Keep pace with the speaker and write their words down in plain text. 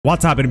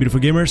What's happening,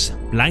 beautiful gamers?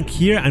 Blank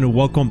here and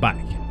welcome back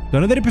to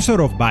another episode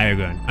of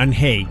BioGun. And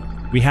hey,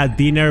 we had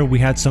dinner, we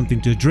had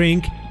something to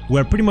drink,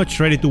 we're pretty much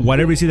ready to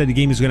whatever it is that the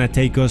game is gonna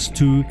take us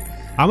to.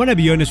 I'm gonna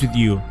be honest with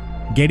you,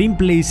 getting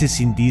places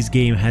in this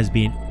game has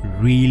been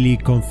really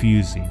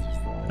confusing.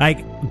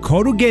 Like,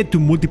 how to get to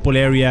multiple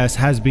areas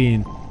has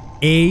been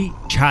a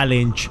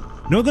challenge.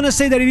 Not gonna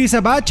say that it is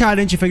a bad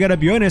challenge if I gotta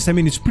be honest. I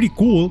mean, it's pretty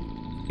cool.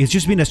 It's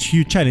just been a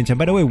huge challenge. And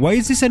by the way, why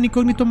is this an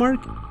incognito mark?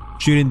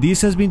 Shouldn't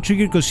this has been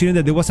triggered considering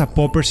that there was a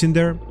poppers in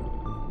there?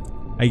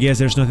 I guess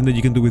there's nothing that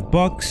you can do with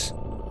bugs.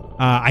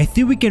 I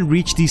think we can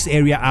reach this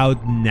area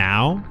out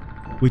now,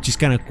 which is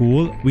kind of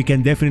cool. We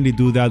can definitely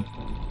do that.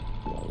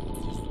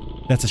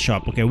 That's a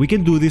shop. Okay, we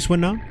can do this one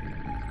now.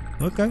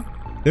 Okay.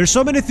 There's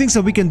so many things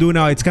that we can do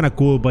now. It's kind of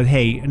cool. But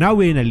hey, now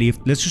we're in a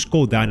lift. Let's just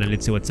go down and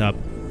let's see what's up.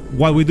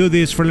 While we do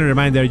this, friendly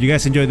reminder, you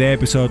guys enjoyed the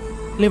episode,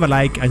 leave a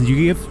like. And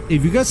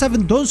if you guys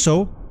haven't done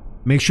so,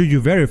 make sure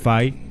you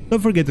verify. Don't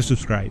forget to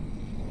subscribe.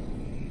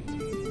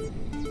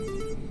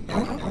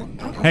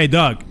 Hey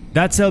dog,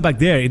 that cell back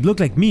there, it looked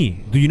like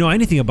me. Do you know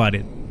anything about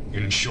it?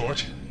 In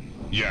short,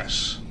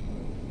 yes.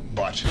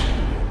 But...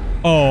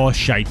 Oh,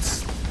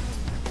 shites.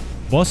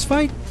 Boss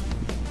fight?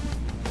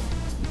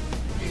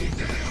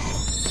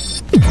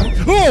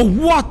 Oh,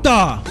 what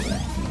the?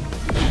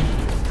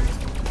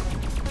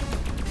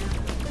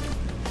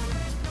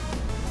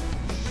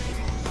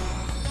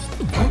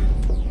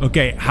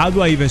 Okay, how do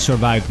I even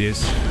survive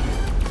this?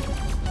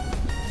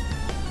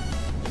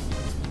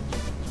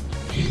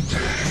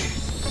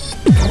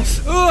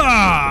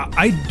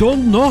 I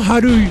don't know how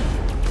to...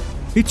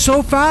 It's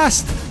so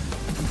fast!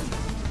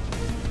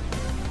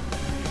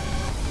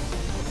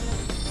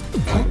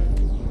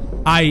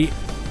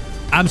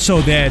 I'm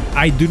so dead.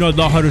 I do not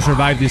know how to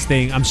survive this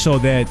thing. I'm so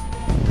dead.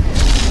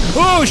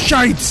 Oh,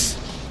 shites!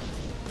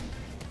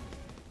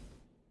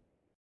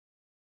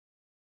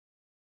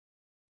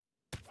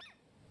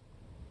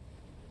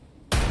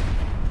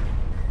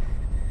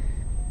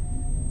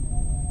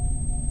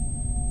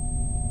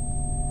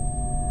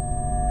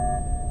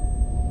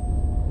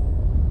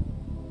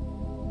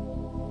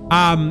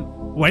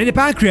 Well, in the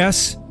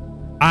pancreas,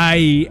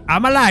 I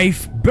am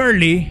alive,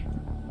 barely,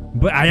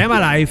 but I am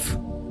alive.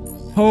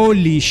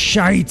 Holy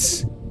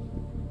shites!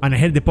 And I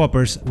heard the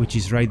poppers, which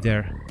is right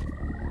there.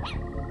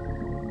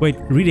 Wait,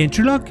 read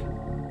entry log?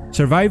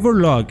 Survivor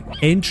log,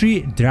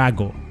 entry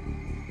Drago.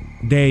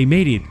 They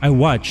made it. I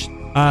watched.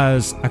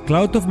 As a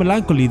cloud of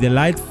melancholy, the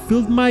light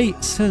filled my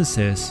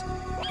senses.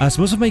 As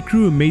most of my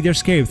crew made their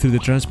escape through the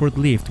transport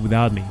lift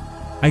without me,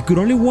 I could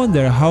only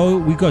wonder how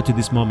we got to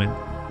this moment.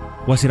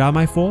 Was it all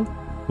my fault?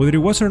 Whether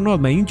it was or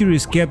not, my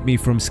injuries kept me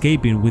from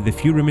escaping with the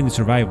few remaining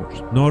survivors,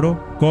 Noro,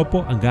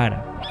 Kopo, and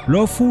Gara.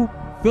 Lofu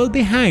fell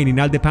behind in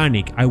all the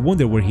panic. I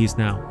wonder where he is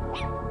now.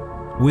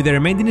 With the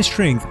remaining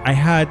strength I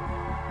had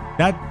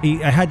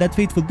that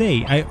fateful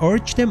day, I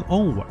urged them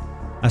onward,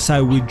 as I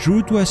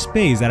withdrew to a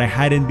space that I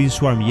hadn't been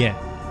swarmed yet.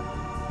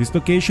 This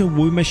location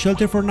will be my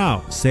shelter for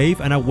now, safe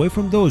and away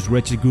from those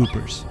wretched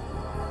groupers.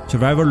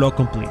 Survivor log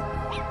complete.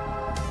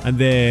 And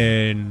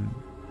then...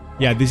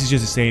 yeah, this is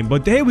just the same.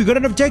 But hey, we got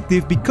an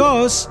objective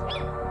because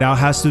that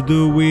has to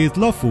do with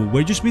Lofu.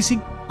 We're just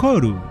missing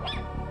Koru.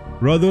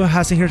 Rodo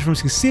hasn't heard from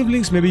his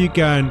siblings. Maybe you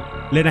can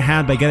lend a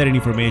hand by gathering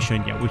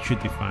information. Yeah, we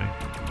should be fine.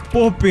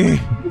 Poppy,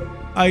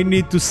 I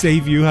need to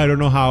save you. I don't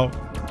know how.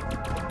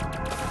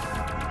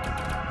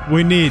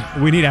 We need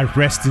a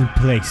resting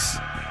place.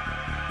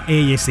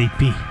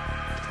 ASAP.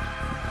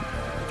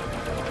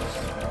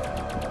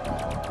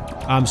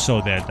 I'm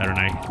so dead, aren't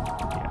I?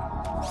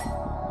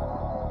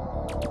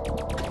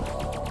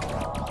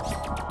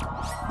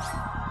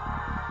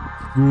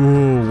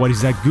 Ooh, what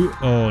is that goo?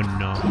 Oh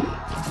no.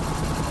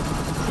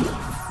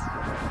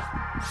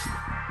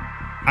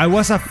 I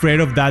was afraid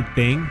of that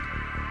thing.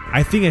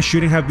 I think I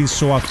shouldn't have been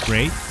so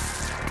afraid.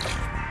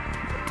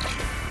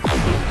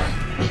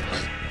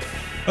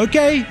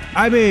 Okay,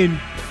 I mean,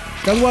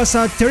 that was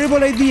a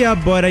terrible idea,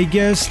 but I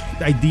guess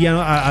a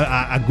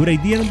good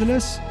idea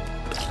nonetheless.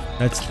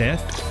 That's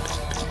death.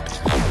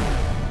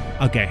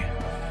 Okay.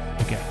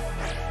 Okay.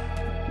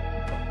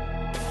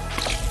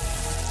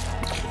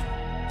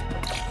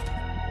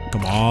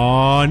 Come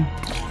on.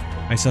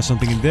 I saw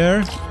something in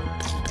there.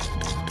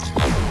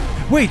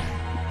 Wait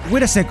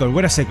a second.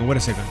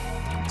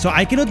 So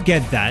I cannot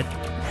get that.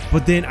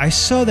 But then I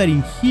saw that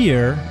in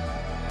here.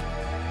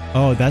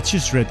 Oh, that's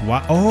just red.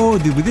 Oh,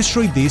 did we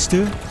destroy these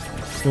two?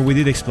 When we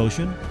did the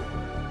explosion?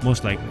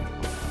 Most likely.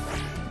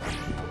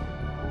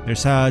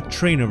 There's a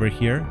train over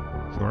here.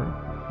 Sure.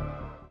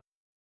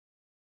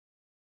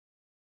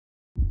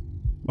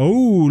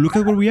 Oh, look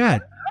at where we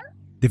at.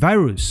 The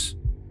virus.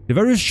 The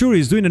virus sure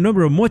is doing a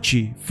number of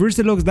mochi. First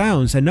the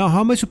lockdowns, and now how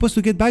am I supposed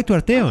to get back to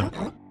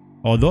Arteon?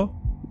 Although...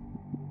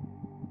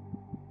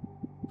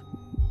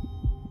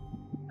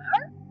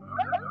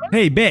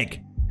 Hey,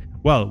 Beck!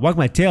 Well, wag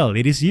my tail,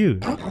 it is you.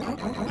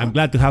 I'm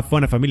glad to have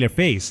found a familiar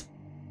face.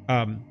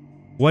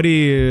 What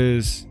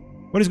is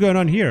going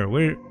on here?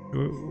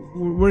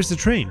 Where's the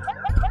train?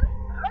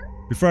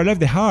 Before I left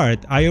the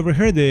heart, I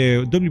overheard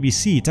the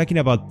WBC talking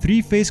about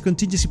 3-phase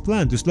contingency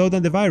plan to slow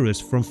down the virus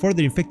from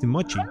further infecting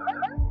Mochi.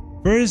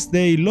 First,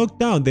 they locked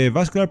down the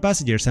vascular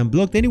passages and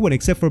blocked anyone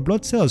except for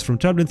blood cells from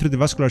traveling through the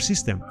vascular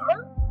system.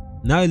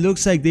 Now it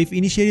looks like they've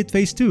initiated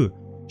Phase 2,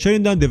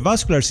 shutting down the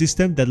vascular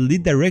system that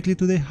lead directly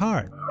to the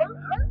heart.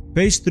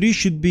 Phase 3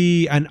 should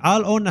be an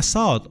all-on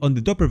assault on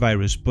the Dooper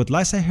Virus, but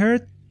last I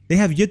heard, they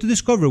have yet to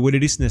discover where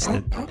it is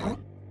nested.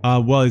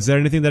 Well, is there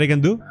anything that I can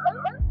do?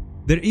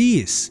 There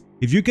is.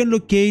 If you can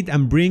locate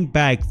and bring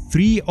back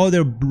 3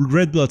 other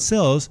red blood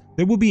cells,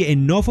 there will be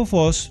enough of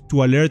us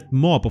to alert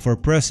MOB of our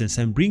presence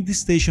and bring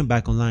this station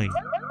back online.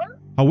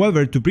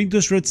 However, to bring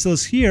those red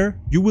cells here,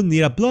 you will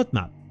need a blood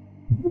map.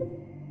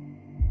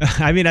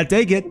 I mean, I'll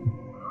take it.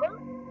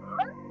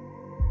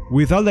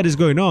 With all that is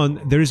going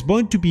on, there is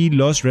bound to be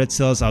lost red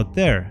cells out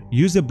there.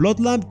 Use the blood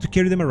lamp to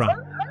carry them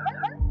around.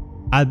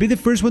 I'll be the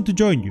first one to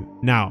join you.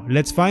 Now,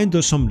 let's find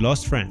those some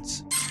lost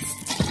friends.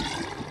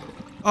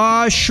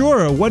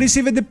 Sure. What is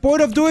even the point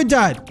of doing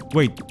that?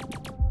 Wait.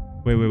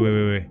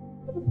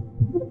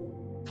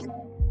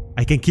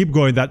 I can keep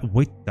going that.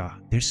 Wait,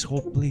 there's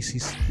whole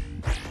places.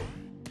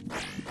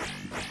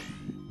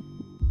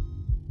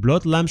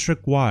 Blood lamps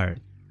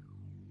required.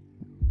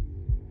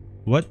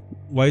 What?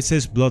 Why it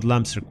says blood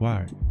lamps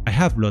required? I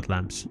have blood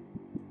lamps.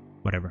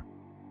 Whatever.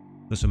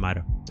 Doesn't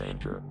matter.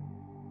 Danger.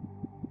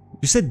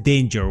 You said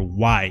danger.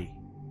 Why?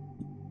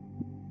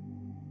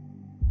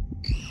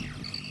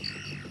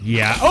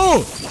 Yeah.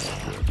 Oh!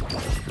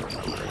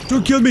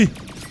 Don't kill me.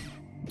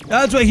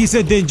 That's why he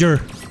said danger.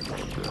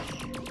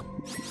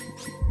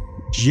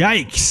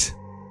 Yikes.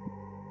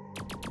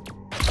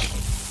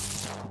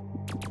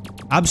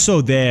 I'm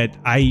so dead.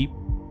 I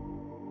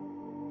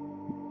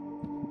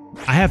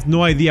have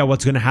no idea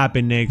what's gonna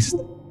happen next.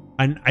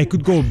 And I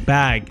could go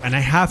back. And I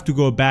have to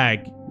go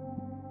back.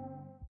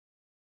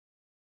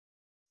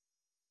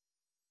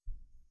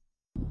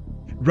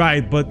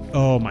 Right, but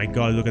oh my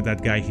god, look at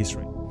that guy. He's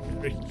right.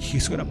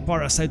 He's got a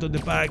parasite on the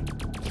back.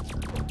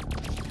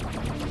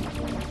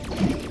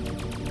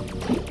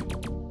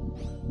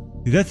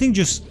 Did that thing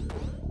just...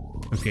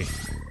 Okay.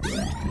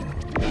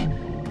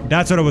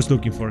 That's what I was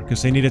looking for,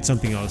 because I needed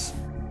something else.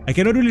 I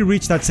cannot really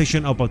reach that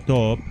section up on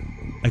top.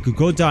 I could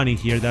go down in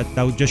here. That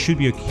just should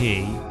be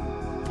okay.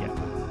 Yeah.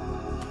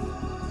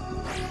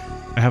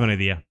 I have an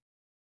idea.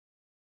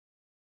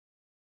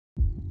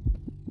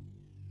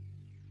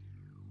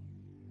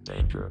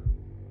 Danger.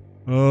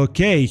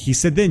 Okay, he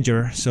said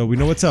danger, so we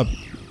know what's up.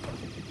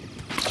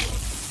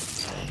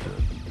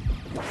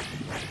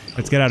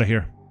 Let's get out of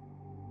here.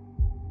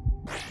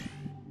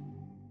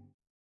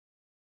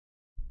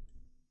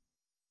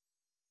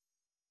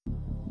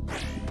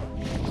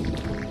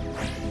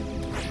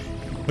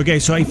 Okay,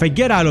 so if I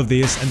get out of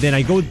this and then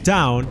I go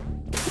down...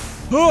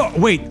 Oh,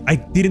 wait, I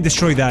didn't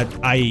destroy that.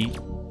 I'm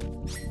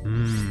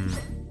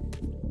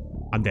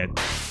dead.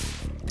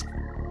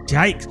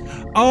 Yikes.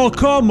 Oh,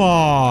 come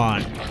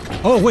on.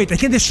 Oh, wait, I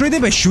can destroy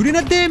them by shooting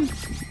at them?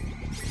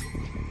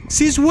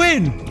 Since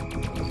when?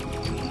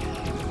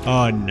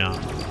 Oh, no.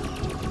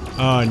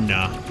 Oh,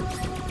 no.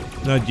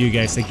 Not you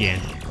guys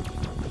again.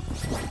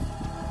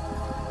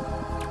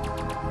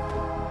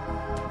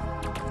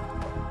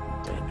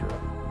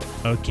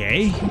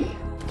 Okay.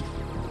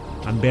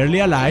 I'm barely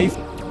alive.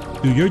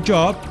 Do your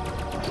job.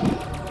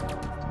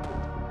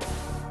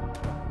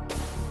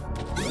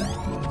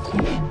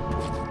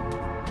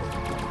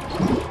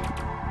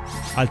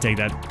 I'll take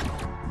that.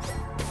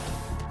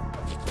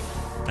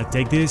 I'll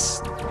take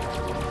this.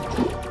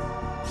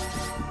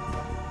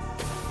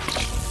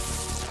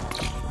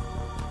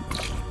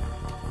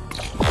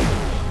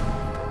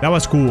 That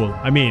was cool.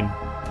 I mean,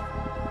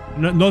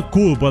 not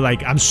cool, but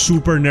like I'm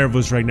super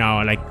nervous right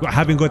now. Like I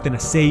haven't gotten a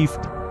safe,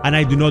 and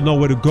I do not know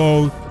where to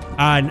go,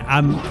 and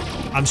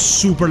I'm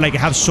super like I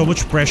have so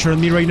much pressure on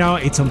me right now.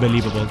 It's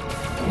unbelievable.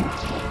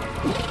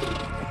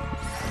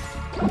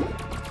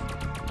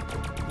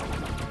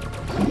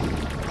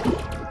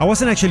 I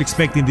wasn't actually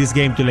expecting this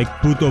game to like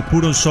put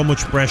on so much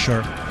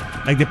pressure.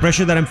 Like the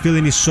pressure that I'm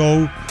feeling is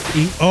so...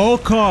 Oh,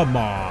 come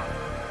on.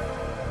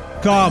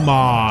 Come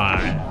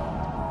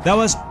on. That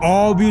was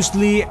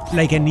obviously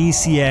like an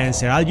easy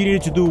answer. All you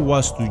needed to do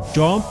was to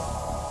jump.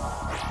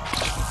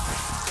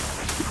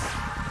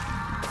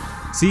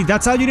 See,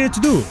 that's all you needed to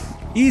do.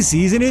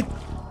 Easy, isn't it?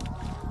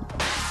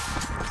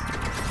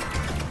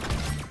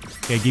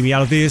 Okay, get me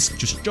out of this.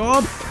 Just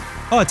jump.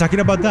 Oh,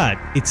 talking about that.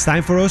 It's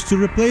time for us to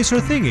replace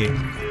our thingy.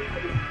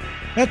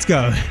 Let's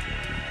go.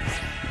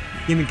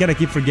 You gotta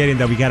keep forgetting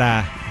that we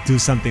gotta do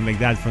something like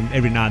that from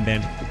every now and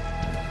then.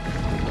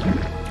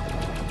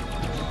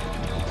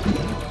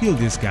 Kill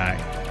this guy.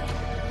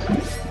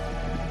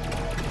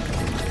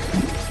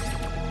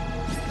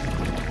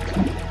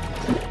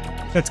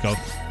 Let's go.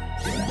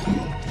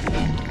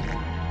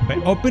 If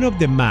I open up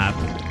the map,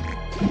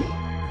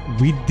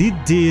 we did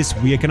this.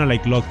 We are kind of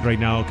like locked right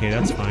now. Okay,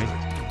 that's fine.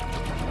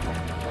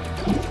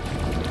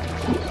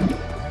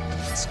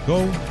 Let's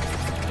go.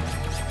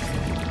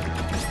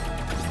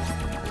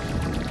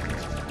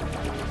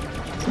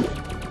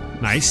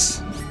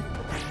 Nice.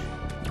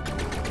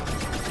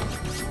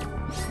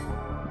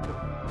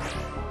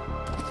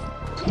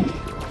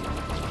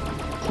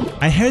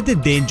 I heard the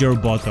danger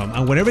bottom,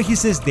 and whenever he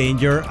says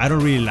danger, I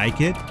don't really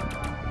like it.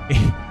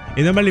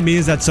 It normally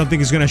means that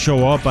something is gonna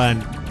show up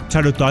and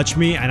try to touch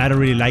me, and I don't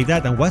really like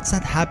that. And what's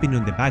that happening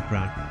in the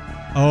background?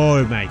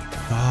 Oh my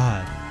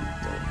god.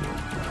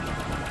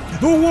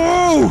 Oh,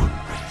 whoa!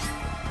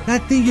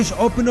 That thing just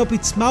opened up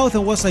its mouth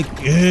and was like,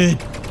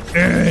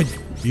 Ed,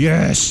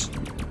 yes.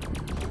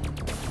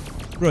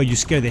 Bro, you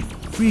scared the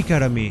freak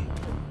out of me.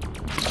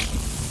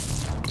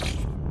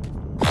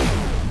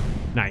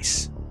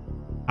 Nice.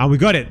 And we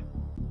got it.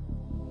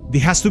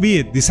 This has to be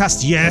it. This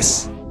has to,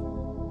 yes.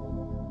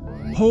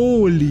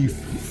 Holy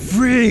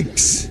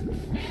freaks.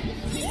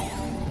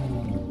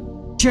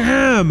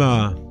 Damn.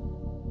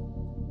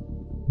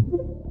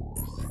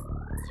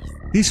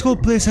 This whole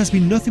place has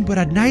been nothing but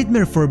a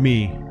nightmare for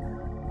me.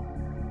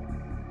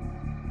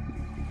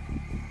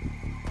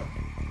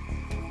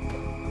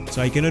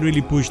 So I cannot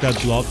really push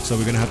that block, so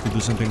we're gonna have to do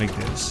something like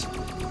this.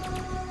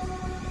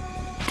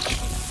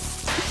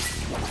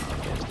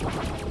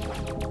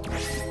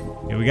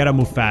 Yeah, we gotta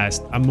move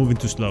fast. I'm moving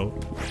too slow.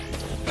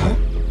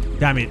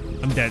 Damn it,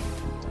 I'm dead.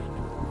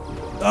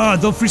 Oh,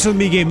 don't freeze on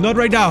me, game. Not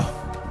right now.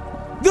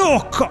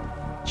 No,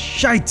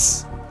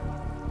 shites.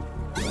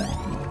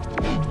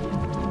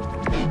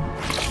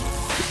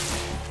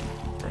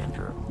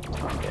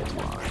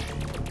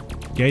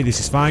 Okay, this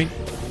is fine.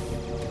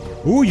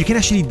 Ooh, you can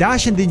actually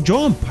dash and then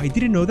jump. I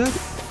didn't know that.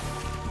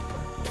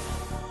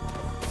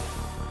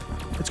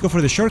 Let's go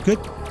for the shortcut.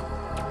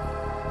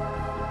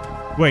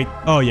 Wait,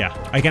 oh yeah,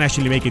 I can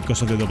actually make it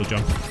because of the double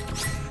jump.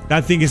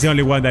 That thing is the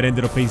only one that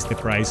ended up paying the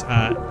price.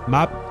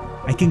 Map.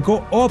 I can go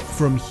up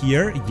from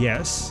here,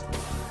 yes.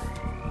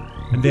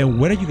 And then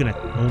where are you gonna...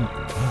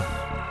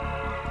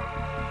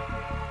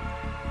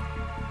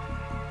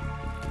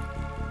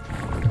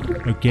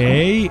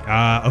 Okay,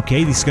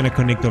 okay, this is gonna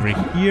connect over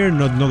here.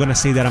 Not gonna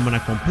say that I'm gonna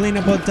complain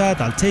about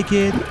that. I'll take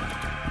it.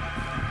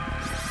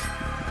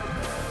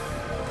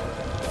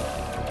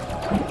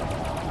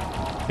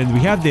 Then we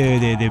have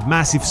the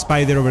massive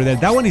spider over there.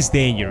 That one is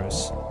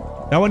dangerous.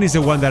 That one is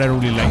the one that I don't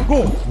really like.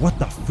 Oh, what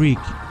the freak?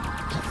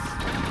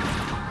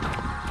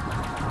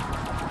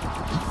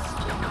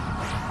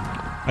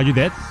 Are you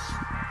dead?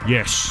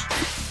 Yes.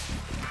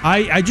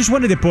 I just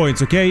wanted the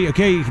points, okay?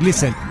 Okay,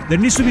 listen. There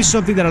needs to be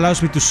something that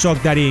allows me to suck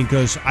that in,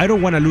 because I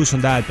don't want to lose on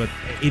that, but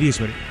it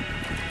is what it...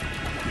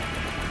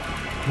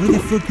 Where the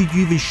fuck did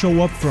you even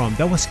show up from?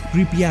 That was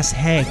creepy as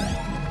heck.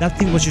 That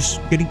thing was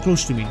just getting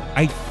close to me.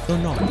 I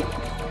don't know.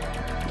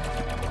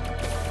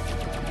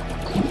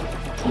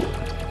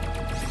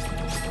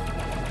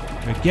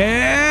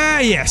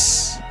 Okay,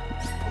 yes.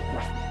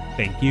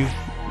 Thank you.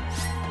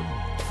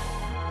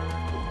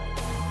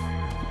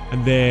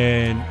 And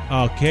then,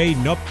 okay,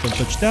 nope, don't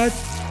touch that.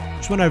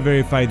 Just want to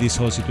verify this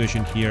whole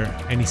situation here.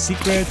 Any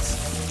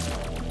secrets?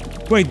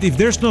 Wait, if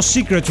there's no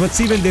secrets, what's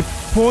even the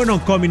point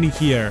of coming in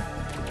here?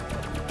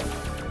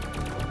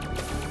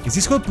 Is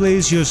this whole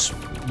place just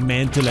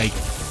meant to, like...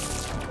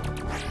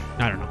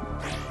 I don't know.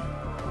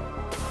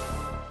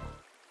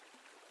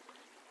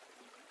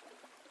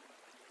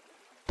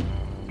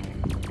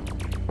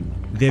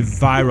 The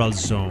viral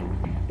zone.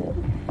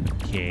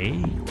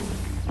 Okay.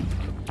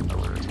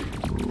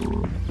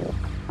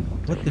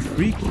 What the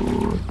freak?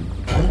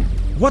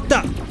 What the?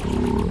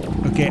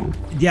 Okay,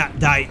 yeah,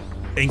 die.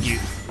 Thank you.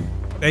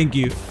 Thank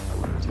you.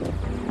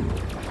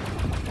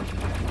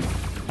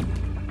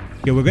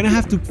 Okay, we're gonna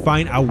have to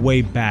find a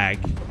way back.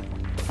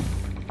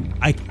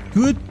 I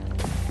could...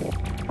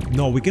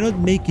 No, we cannot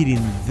make it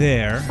in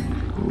there.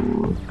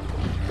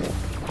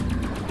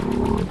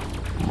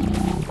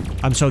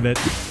 I'm so dead.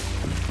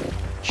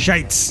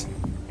 Shites.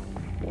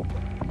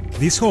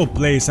 This whole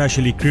place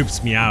actually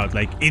creeps me out.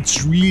 Like,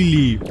 it's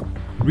really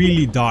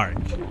dark.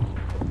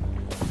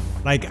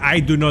 Like, I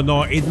do not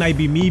know. It might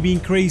be me being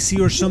crazy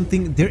or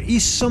something. There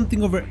is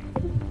something over...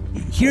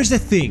 Here's the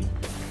thing.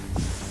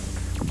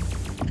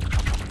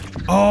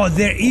 Oh,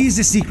 there is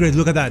a secret.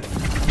 Look at that.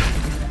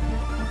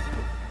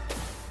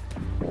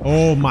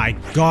 Oh my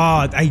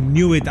god. I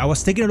knew it. I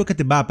was taking a look at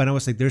the map and I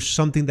was like, there's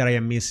something that I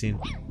am missing.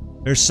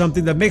 There's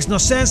something that makes no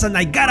sense and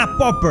I got a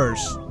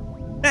poppers.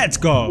 Let's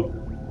go.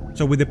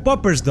 So with the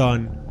poppers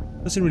done,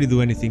 doesn't really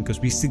do anything because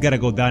we still gotta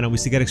go down and we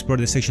still gotta explore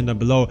the section down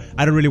below.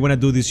 I don't really want to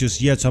do this just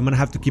yet, so I'm gonna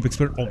have to keep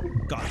exploring. Oh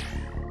god.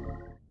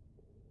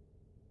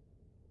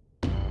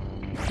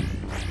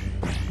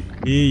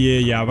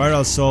 Yeah,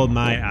 viral sold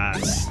my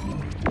ass.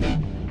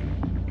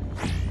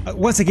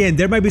 Once again,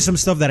 there might be some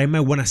stuff that I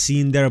might want to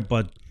see in there,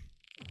 but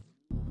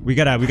we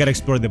gotta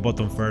explore the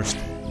bottom first.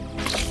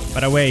 By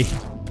the way,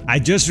 I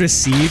just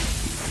received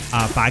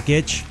a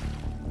package,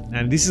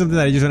 and this is something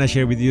that I just want to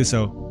share with you.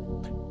 So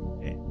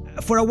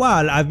for a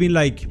while I've been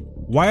like,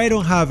 why I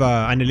don't have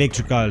an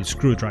electrical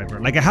screwdriver?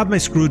 Like, I have my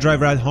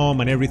screwdriver at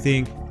home and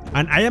everything,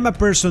 and I am a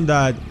person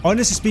that,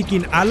 honestly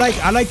speaking, I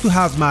like to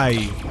have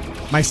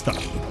my stuff.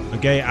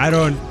 Okay,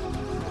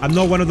 I'm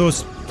not one of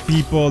those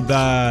people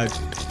that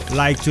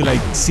like to like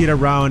sit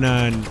around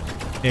and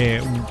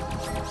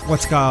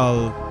what's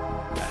called,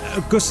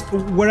 because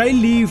where I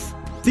live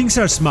things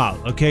are small,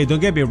 okay? Don't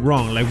get me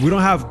wrong. Like, we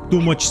don't have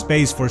too much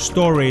space for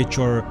storage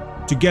or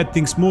to get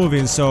things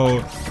moving,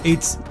 so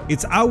it's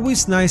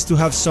always nice to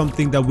have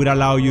something that would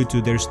allow you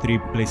to. There's 3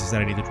 places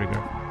that I need to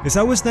trigger. It's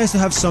always nice to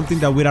have something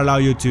that would allow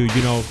you to,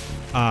 you know,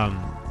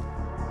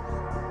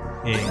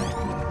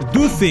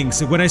 do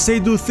things. When I say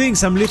do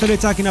things, I'm literally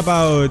talking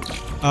about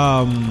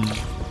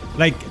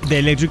like the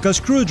electrical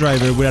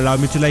screwdriver will allow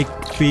me to like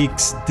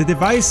fix the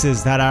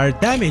devices that are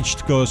damaged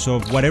because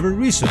of whatever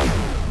reason.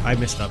 I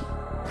messed up.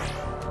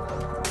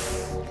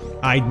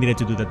 I needed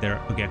to do that there.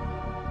 Okay.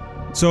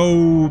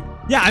 So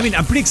yeah, I mean,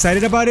 I'm pretty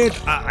excited about it.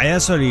 I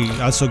actually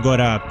also got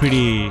a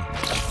pretty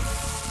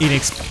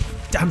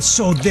I'm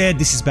so dead.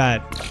 This is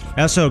bad.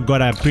 I also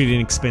got a pretty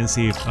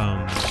inexpensive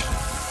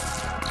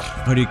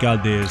how do you call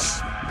this?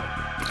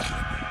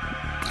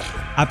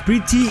 A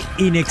pretty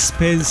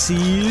inexpensive,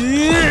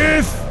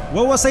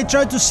 what was I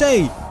trying to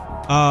say?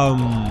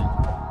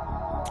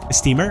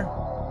 Steamer.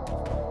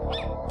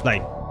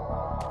 Like,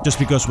 just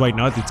because why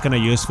not? It's kind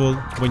of useful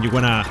when you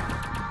wanna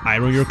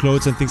iron your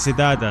clothes and things like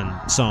that, and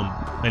some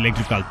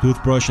electrical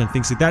toothbrush and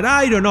things like that.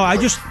 I don't know. I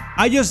just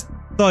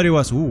thought it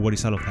was. Ooh, what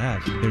is all of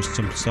that? There's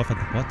some stuff at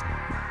the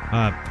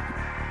bottom.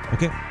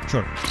 Okay,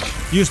 sure.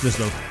 Useless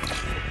though.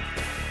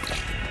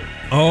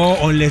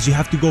 Oh, unless you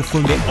have to go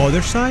from the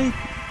other side.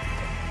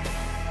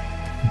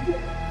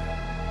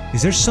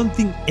 Is there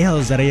something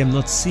else that I am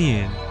not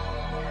seeing?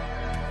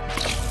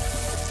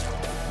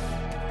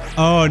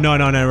 Oh, no,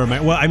 never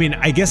mind. Well, I mean,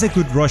 I guess I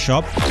could rush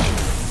up.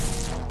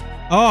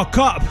 Oh,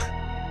 cop!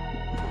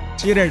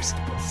 Cheaters!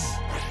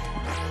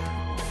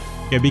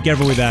 Okay, be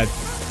careful with that.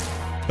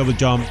 Double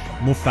jump,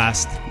 move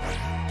fast.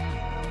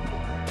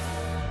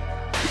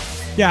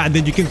 Yeah, and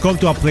then you can come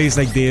to a place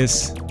like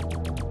this.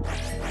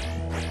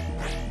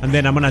 And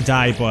then I'm gonna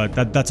die, but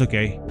that's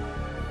okay.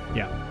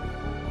 Yeah.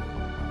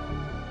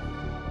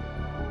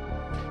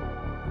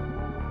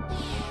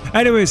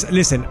 Anyways,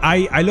 listen,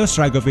 I lost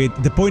track of it.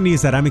 The point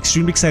is that I'm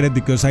extremely excited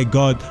because I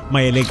got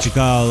my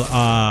electrical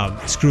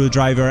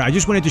screwdriver. I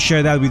just wanted to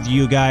share that with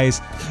you guys.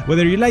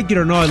 Whether you like it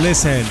or not,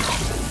 listen,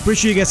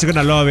 pretty sure you guys are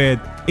gonna love it.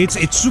 It's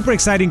super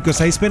exciting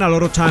because I spent a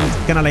lot of time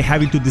kind of like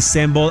having to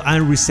disassemble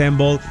and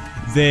reassemble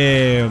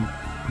the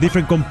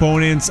different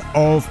components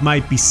of my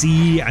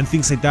PC and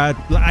things like that.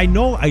 I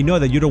know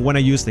that you don't want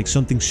to use like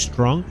something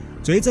strong,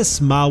 so it's a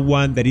small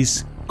one that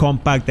is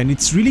compact and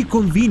it's really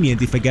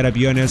convenient, if I gotta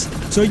be honest.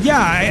 So yeah,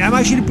 I'm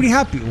actually pretty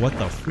happy. What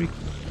the freak?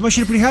 I'm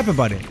actually pretty happy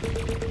about it.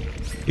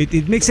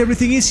 It makes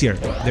everything easier.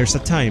 There's a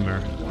timer.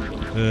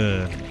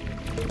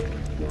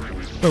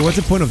 Wait, what's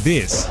the point of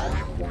this?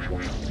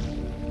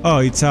 Oh,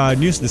 it's a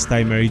useless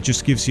timer. It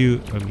just gives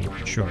you, I mean,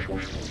 sure.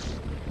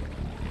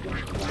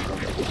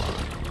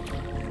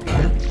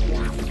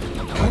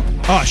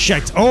 Oh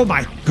shit, oh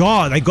my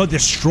god, I got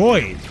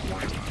destroyed.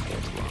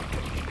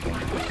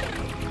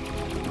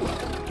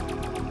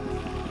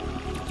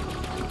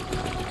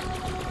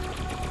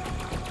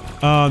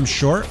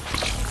 Sure.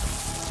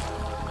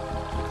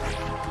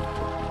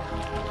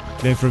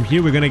 Then from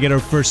here we're gonna get our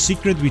first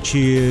secret, which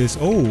is...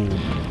 Oh,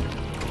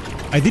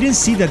 I didn't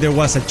see that there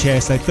was a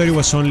chest. I thought it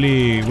was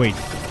only... Wait.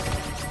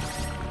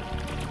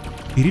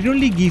 Did it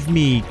only give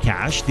me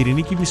cash? Didn't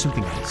it give me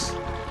something else?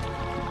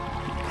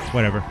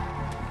 Whatever.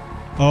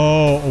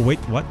 Oh, wait,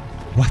 what?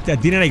 What?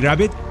 Didn't I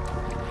grab it?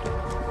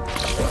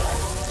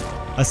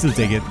 I'll still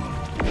take it.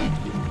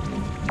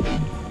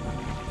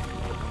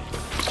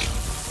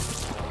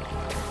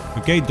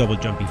 Okay, double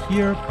jumping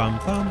here. Pam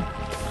pam.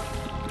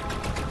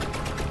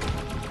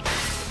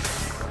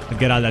 I'll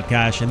get all that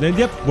cash and then,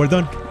 yep, we're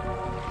done.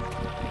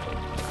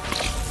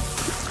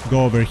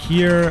 Go over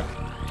here.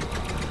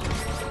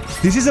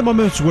 This is the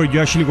moment where you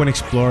actually want to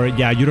explore.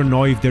 Yeah, you don't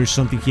know if there's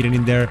something hidden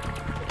in there.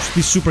 Just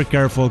be super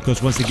careful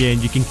because once again,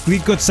 you can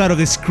click outside of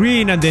the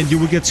screen and then you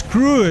will get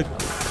screwed.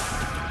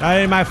 That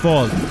ain't my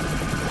fault.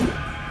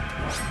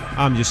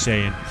 I'm just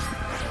saying.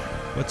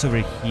 What's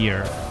over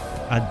here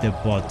at the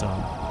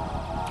bottom?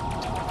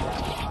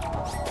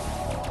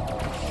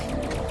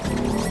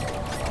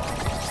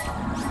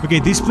 Okay,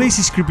 this place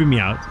is creeping me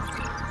out.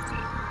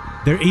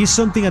 There is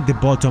something at the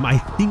bottom. I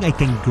think I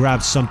can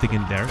grab something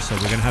in there, so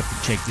we're gonna have to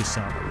check this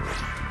out.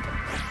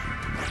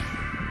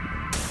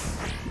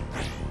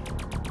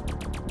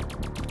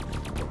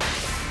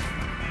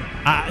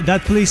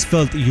 That place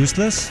felt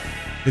useless.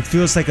 It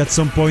feels like at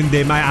some point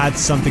they might add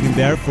something in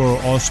there for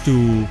us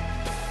to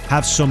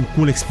have some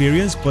cool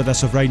experience, but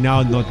as of right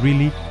now, not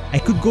really. I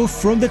could go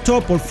from the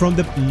top or from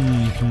the...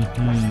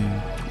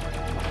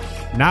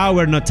 Now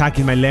we're not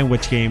talking my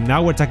language game.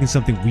 Now we're talking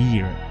something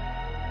weird.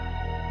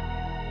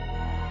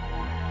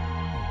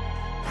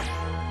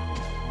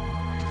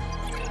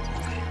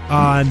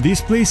 And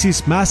this place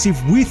is massive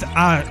with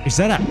a... Is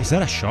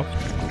that a shop?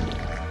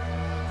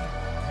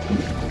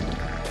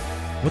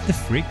 What the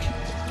freak?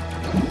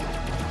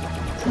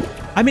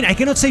 I mean, I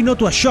cannot say no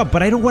to a shop,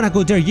 but I don't want to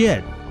go there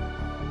yet.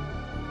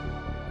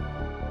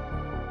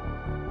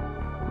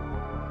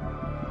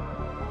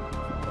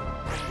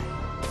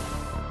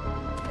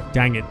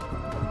 Dang it.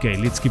 Okay,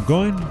 let's keep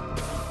going.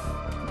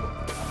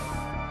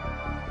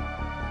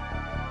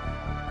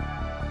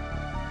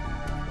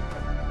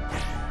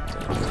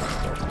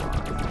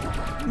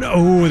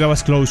 No, that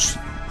was close.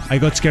 I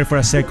got scared for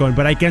a second,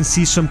 but I can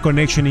see some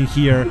connection in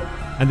here,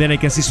 and then I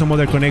can see some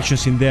other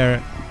connections in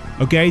there.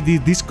 Okay,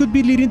 this could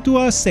be leading to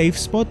a safe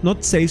spot.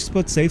 Not safe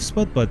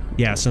spot, but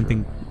yeah,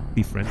 something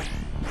different.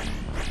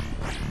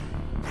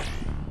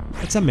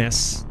 It's a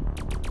mess.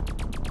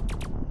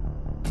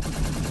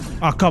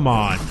 Oh, come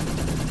on.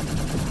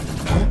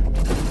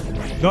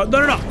 No,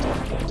 no, no, no.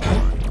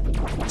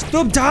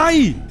 Stop,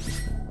 die!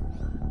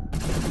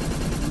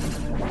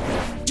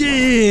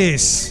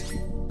 Jeez!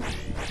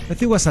 That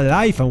thing was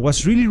alive and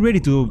was really ready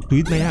to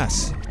eat my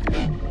ass.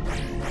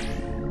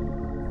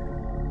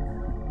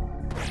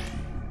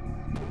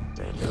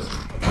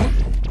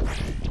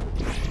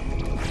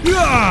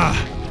 Yeah!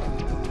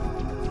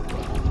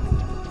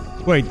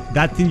 Wait,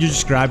 that thing, you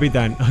just grab it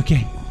and...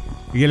 Okay.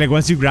 Okay, like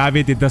once you grab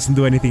it, it doesn't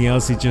do anything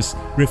else. It just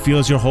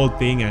refills your whole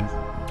thing and...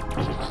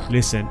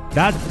 Listen,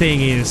 that thing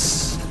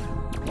is...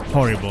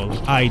 horrible.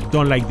 I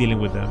don't like dealing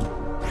with them.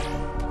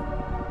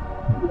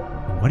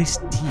 What is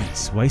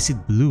this? Why is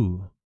it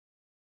blue?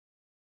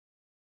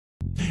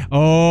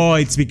 Oh,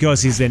 it's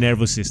because it's the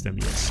nervous system,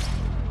 yes.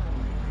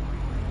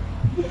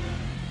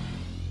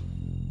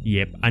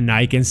 Yep, and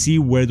I can see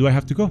where do I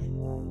have to go.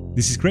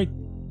 This is great.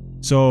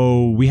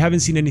 So, we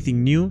haven't seen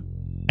anything new.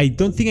 I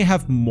don't think I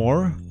have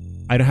more.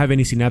 I don't have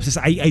any synapses.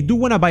 I do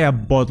want to buy a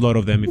boatload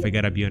of them, if I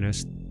gotta be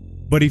honest.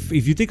 But if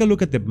you take a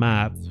look at the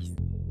map,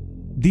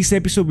 this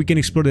episode we can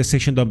explore the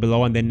section down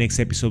below, and then next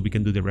episode we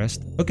can do the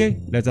rest. Okay,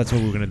 that's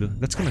what we're gonna do.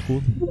 That's kind of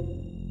cool.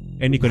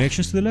 Any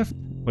connections to the left?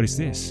 What is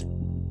this?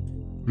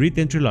 Read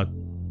entry log.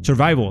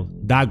 Survival.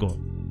 Dago.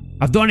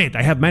 I've done it!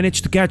 I have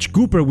managed to catch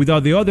Cooper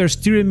without the others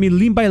steering me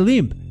limb by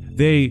limb.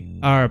 They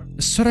are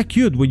sorta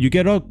cute when you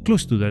get all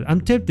close to that.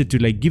 I'm tempted to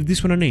like give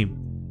this one a name.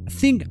 I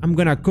think I'm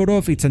gonna cut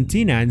off its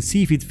antenna and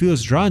see if it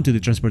feels drawn to the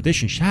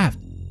transportation shaft.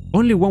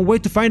 Only one way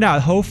to find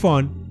out. How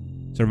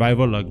fun.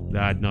 Survival log.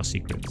 No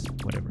secrets.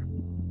 Whatever.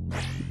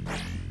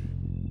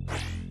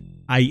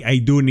 I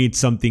do need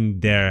something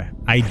there.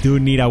 I do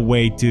need a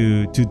way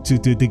to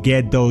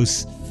get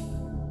those.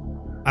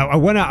 I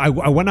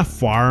wanna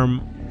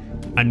farm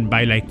and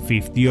buy like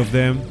 50 of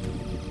them.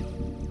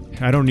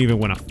 I don't even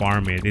want to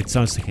farm it. It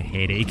sounds like a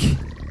headache.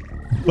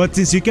 But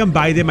since you can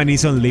buy them and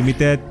it's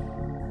unlimited,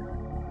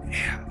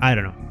 I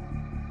don't know.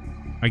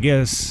 I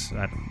guess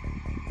I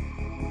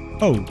don't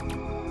know.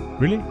 Oh,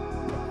 really?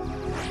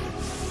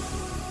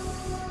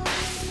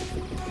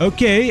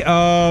 Okay.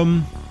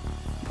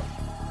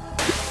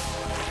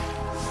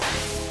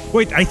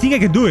 Wait, I think I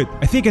can do it.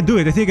 I think I can do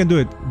it. I think I can do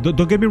it.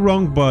 Don't get me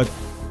wrong, but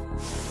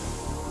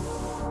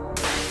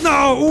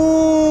no.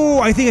 Ooh,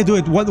 I think I do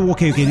it. What?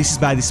 Okay, this is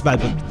bad. This is bad,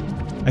 but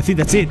I think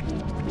that's it.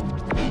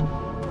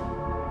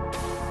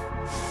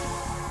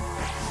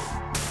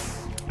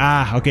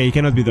 Ah, okay, it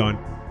cannot be done.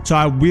 So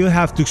I will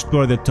have to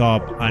explore the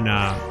top and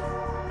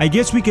I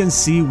guess we can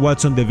see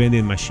what's on the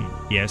vending machine.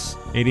 Yes,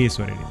 it is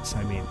what it is.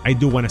 I mean, I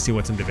do want to see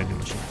what's on the vending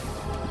machine.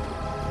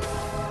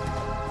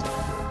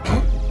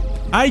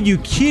 Are you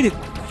kidding?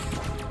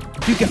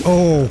 You can...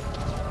 Oh.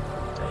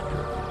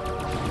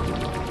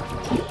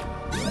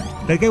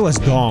 That guy was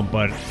dumb,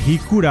 but he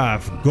could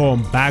have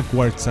gone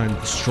backwards and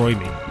destroyed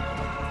me.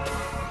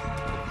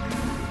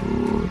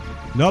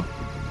 Nope.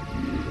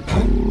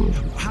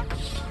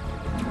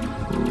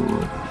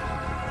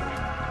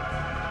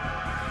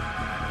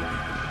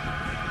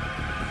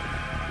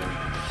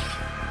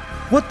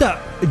 What the?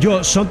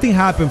 Yo, something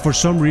happened for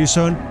some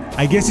reason.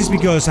 I guess it's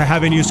because I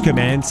haven't used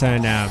commands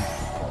and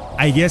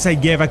I guess I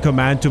gave a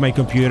command to my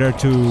computer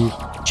to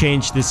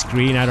change the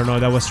screen. I don't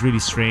know, that was really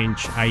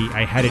strange.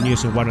 I hadn't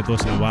used one of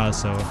those in a while,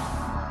 so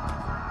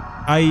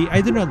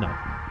I do not know.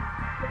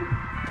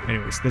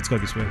 Anyways, let's go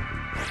this way.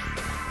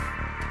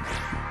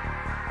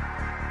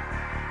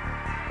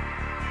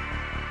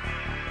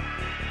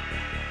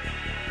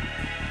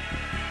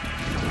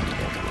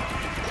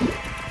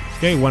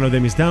 Okay, one of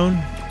them is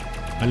down.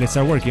 And let's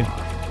start working.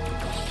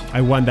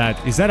 I want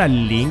that. Is that a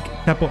link?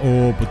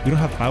 Oh, but we don't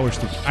have powers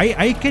to...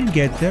 I can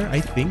get there,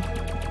 I think.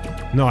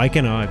 No, I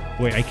cannot.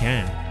 Wait, I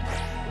can.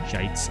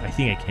 Shites. I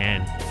think I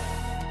can.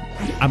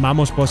 I'm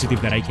almost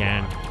positive that I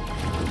can.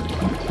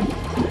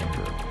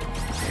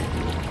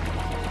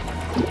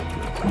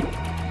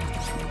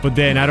 But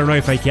then I don't know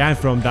if I can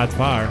from that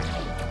far.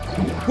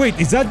 Wait,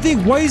 is that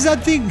thing? Why is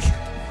that thing?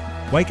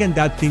 Why can't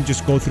that thing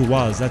just go through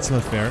walls? That's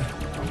not fair.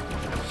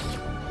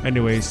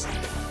 Anyways.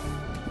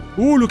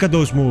 Ooh, look at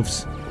those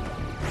moves.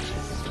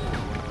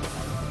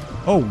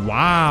 Oh,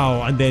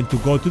 wow. And then to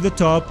go to the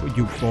top,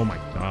 you... Oh, my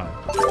God.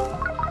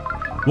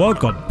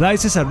 Welcome.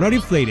 Prices are not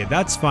inflated.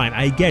 That's fine.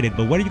 I get it.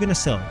 But what are you going to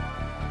sell?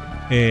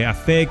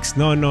 Effects.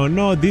 No, no,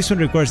 no. This one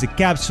requires the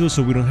capsule,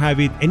 so we don't have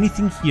it.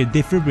 Anything here.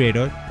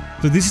 Defibrillator.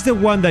 So this is the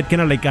one that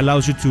kind of like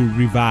allows you to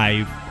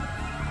revive.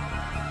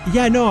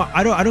 Yeah, no.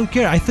 I don't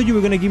care. I thought you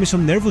were going to give me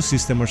some nervous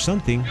system or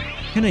something.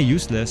 Kind of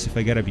useless, if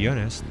I gotta be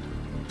honest.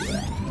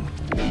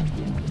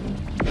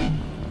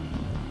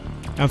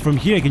 And from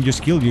here I can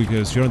just kill you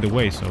because you're on the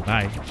way, so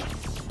bye.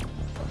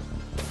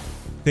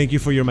 Thank you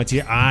for your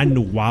material.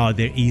 And wow,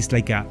 there is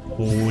like a...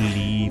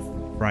 Holy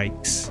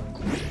frikes.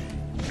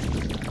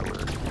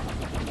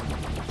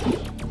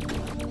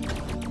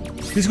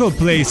 This whole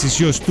place is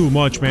just too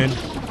much, man.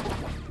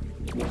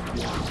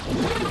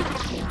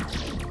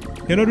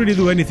 Cannot really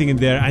do anything in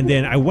there, and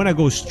then I want to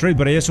go straight,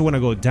 but I also want to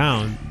go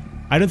down.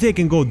 I don't think I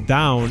can go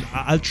down.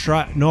 I'll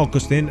try. No,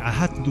 because then I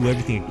have to do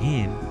everything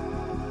again.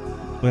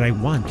 But I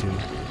want to.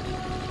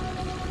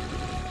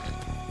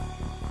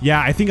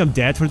 Yeah, I think I'm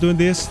dead for doing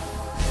this.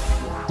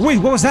 Wait,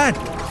 what was that?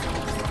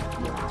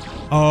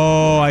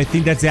 Oh, I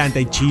think that's the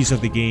anti-cheese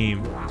of the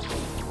game.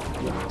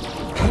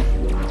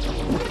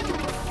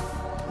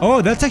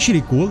 Oh, that's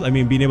actually cool. I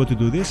mean, being able to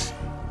do this.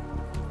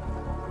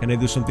 Can I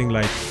do something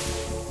like...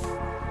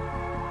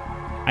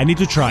 I need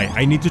to try.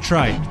 I need to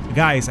try.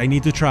 Guys, I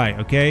need to try,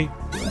 okay?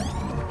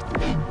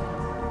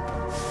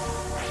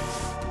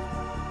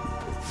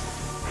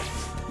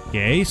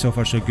 Okay, so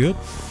far so good.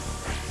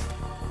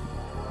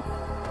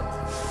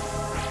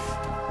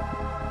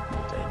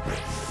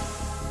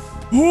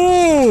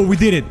 Oh, we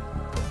did it!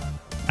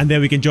 And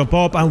then we can jump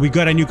up and we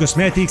got a new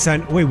cosmetics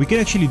and... Wait, we can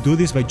actually do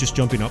this by just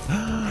jumping up.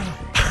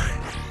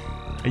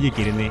 Are you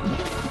kidding me?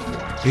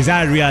 Is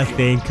that a real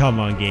thing? Come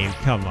on, game.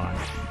 Come on.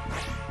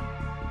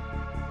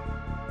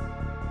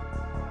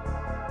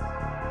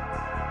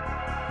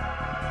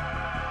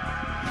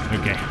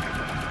 Okay.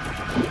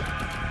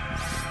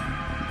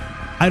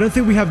 I don't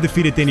think we have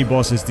defeated any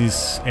bosses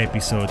this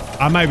episode.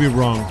 I might be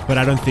wrong, but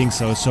I don't think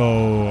so.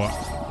 So,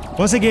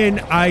 once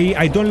again,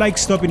 I don't like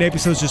stopping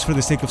episodes just for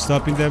the sake of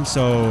stopping them.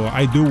 So,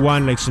 I do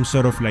want like some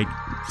sort of like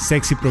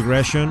sexy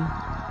progression.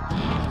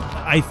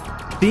 I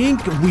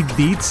think we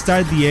did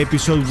start the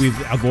episode with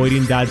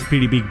avoiding that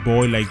pretty big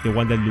boy, like the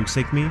one that looks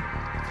like me.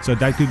 So,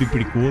 that could be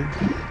pretty cool.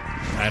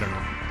 I don't know.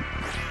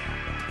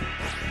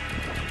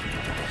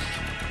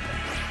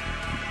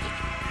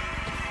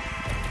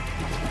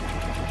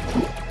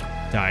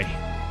 Die.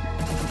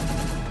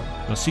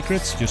 No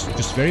secrets,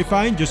 just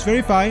verifying, just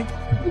verify.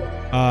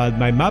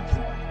 My map.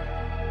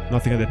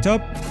 Nothing at the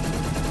top.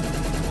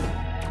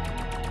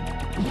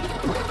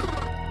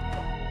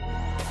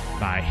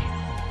 Bye.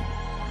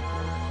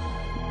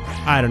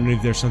 I don't know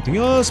if there's something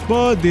else,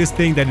 but this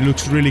thing that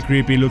looks really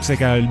creepy, looks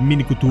like a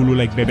mini Cthulhu,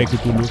 like Bebe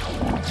Cthulhu.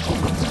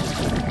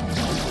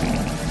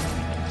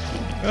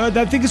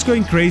 That thing is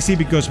going crazy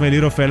because my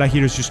little fella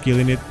here is just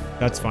killing it.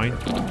 That's fine.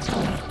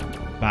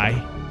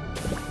 Bye.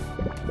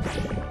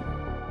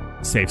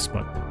 Safe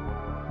spot.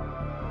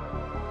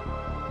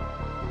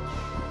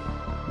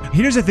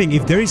 Here's the thing,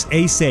 if there is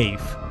a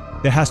save,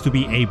 there has to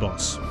be a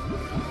boss.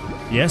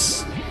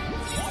 Yes?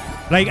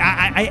 Like,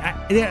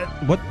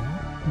 what?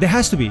 There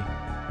has to be.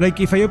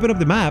 Like, if I open up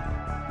the map,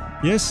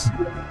 yes?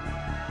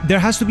 There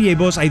has to be a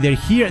boss either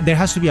here, there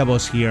has to be a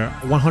boss here,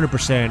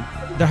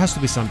 100%. There has to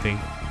be something.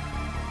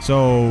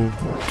 So,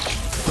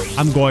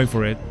 I'm going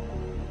for it.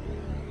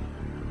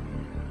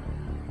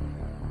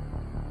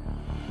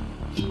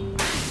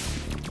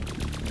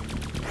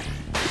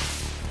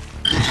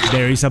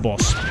 There is a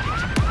boss.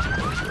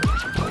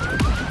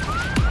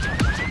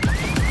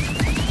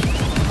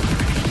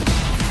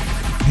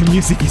 The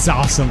music is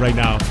awesome right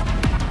now.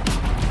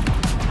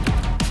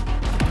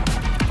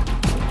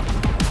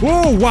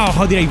 Oh, wow,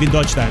 how did I even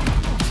dodge that?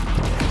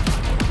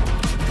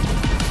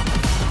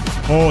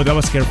 Oh, that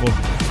was careful.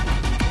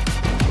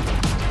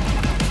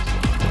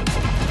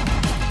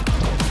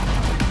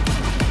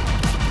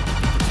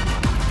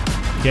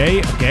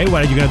 Okay, okay,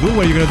 what are you gonna do?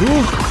 What are you gonna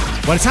do?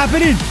 What is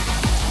happening?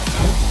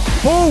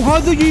 Oh, how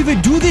do you even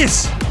do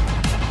this?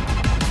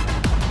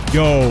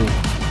 Yo.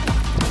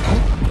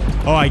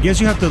 Oh, I guess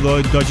you have to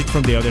dodge it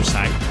from the other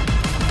side.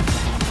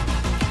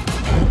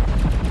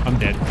 I'm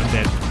dead. I'm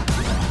dead.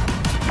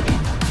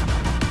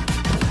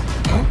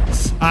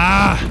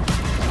 Ah!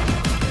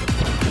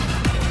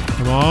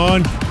 Come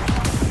on.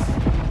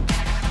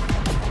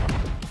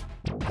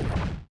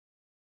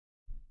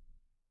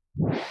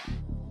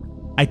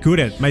 I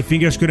couldn't. My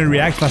fingers couldn't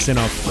react fast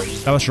enough.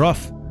 That was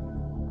rough.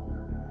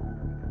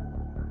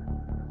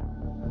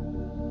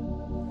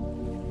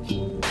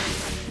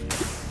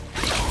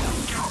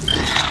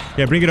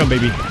 Yeah, bring it on,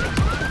 baby.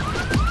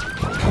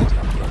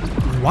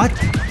 What?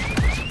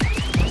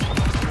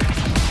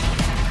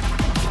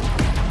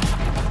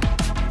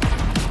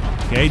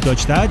 Okay,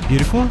 dodge that.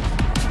 Beautiful.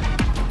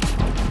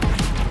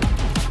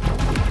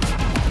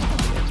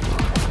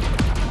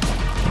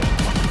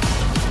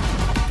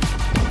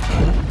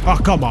 Oh,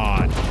 come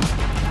on.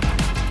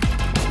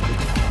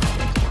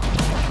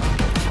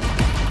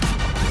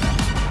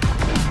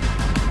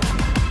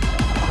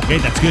 Okay,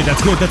 that's good.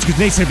 That's good. That's good.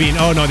 Laser beam.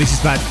 Oh, no, this is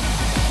bad.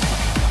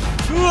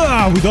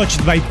 We dodged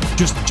it by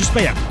just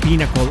by a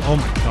pinnacle. Oh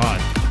my god.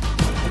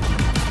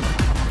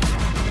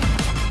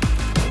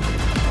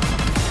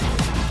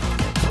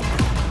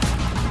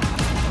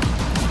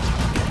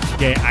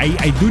 Okay,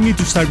 I do need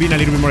to start being a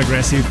little bit more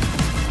aggressive.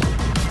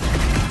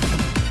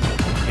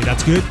 Okay,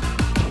 that's good.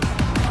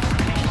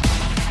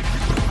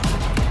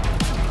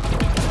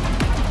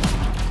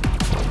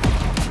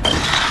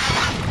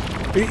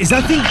 Is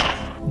that thing...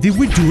 Did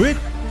we do it?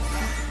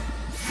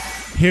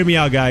 Hear me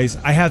out, guys.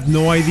 I have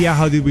no idea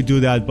how did we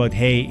do that, but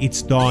hey,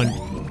 it's done.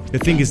 The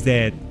thing is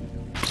dead.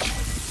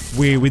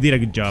 We did a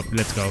good job.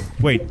 Let's go.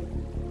 Wait.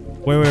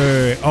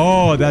 Wait.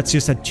 Oh, that's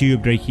just a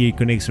tube right here. It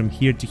connects from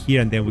here to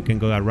here, and then we can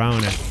go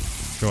around and...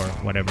 Sure,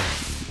 whatever.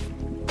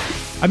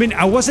 I mean,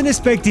 I wasn't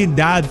expecting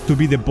that to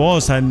be the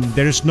boss, and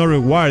there's no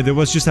reward. There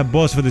was just a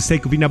boss for the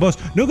sake of being a boss.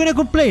 Not gonna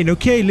complain,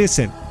 okay?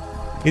 Listen.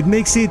 It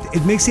makes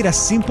it a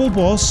simple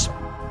boss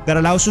that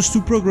allows us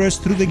to progress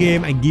through the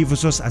game and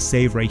gives us a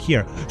save right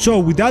here. So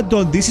with that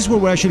done, this is where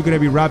we're actually going to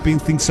be wrapping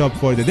things up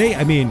for the day.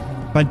 I mean,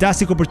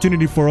 fantastic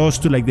opportunity for us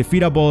to like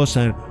defeat a boss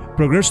and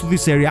progress to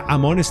this area.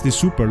 I'm honestly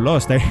super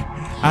lost.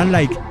 I'm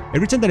like,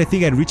 every time that I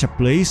think I reach a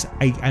place,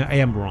 I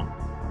am wrong.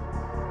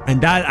 And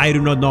that I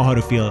do not know how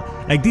to feel.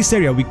 Like this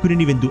area, we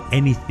couldn't even do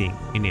anything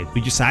in it.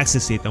 We just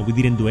accessed it and we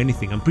didn't do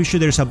anything. I'm pretty sure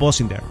there's a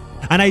boss in there.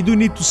 And I do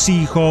need to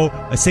see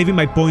how saving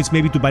my points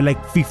maybe to buy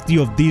like 50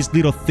 of these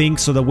little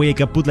things so that way I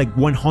can put like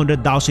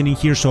 100,000 in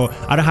here so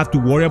I don't have to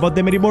worry about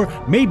them anymore.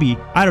 Maybe,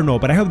 I don't know,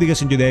 but I hope you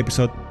guys enjoyed the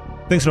episode.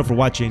 Thanks a lot for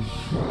watching,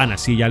 and I'll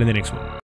see y'all in the next one.